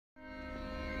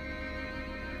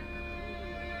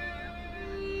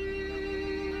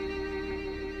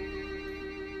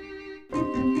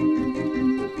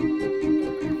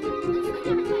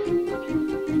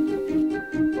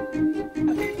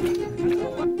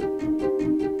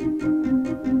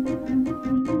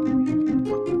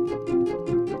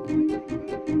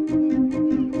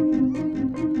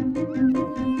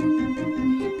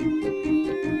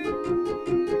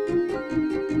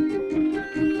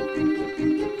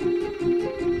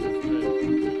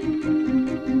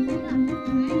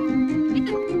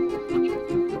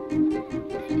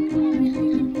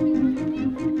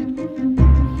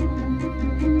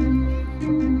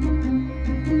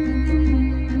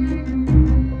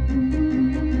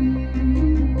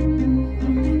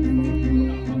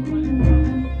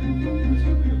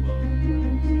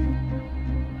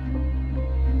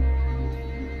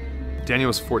Daniel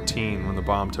was 14 when the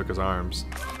bomb took his arms.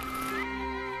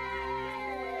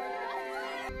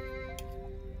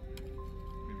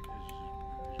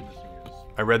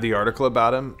 I read the article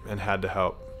about him and had to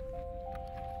help.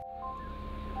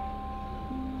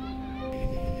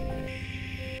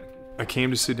 I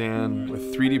came to Sudan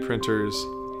with 3D printers,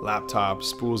 laptops,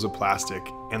 spools of plastic,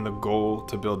 and the goal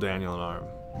to build Daniel an arm.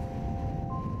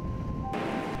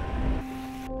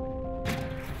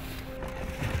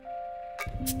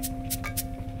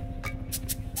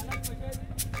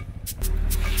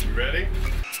 You ready?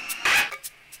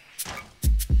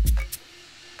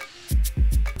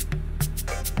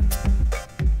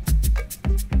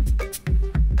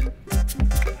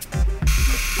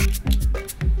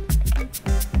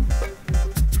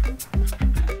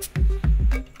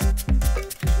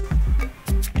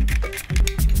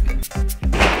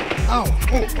 Ow! Oh,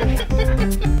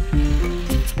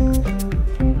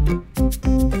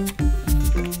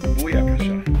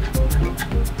 Booyakasha.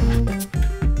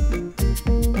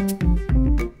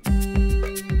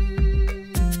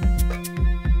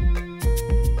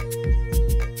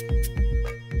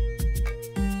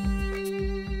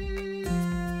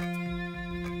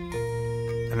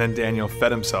 And then Daniel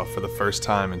fed himself for the first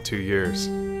time in 2 years.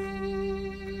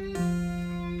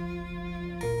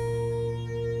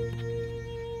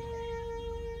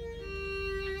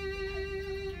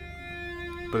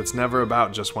 But it's never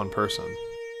about just one person.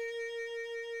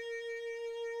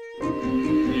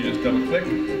 You just double click.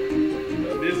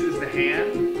 So this is the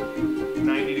hand,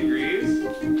 90 degrees.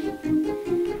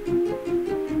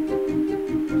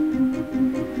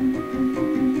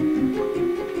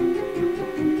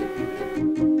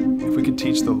 If we could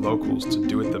teach the locals to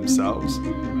do it themselves,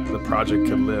 the project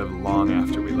could live long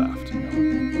after we left.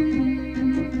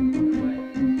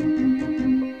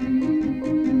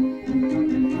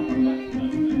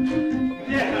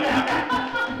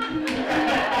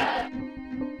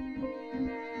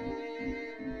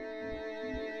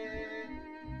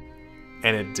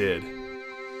 And it did.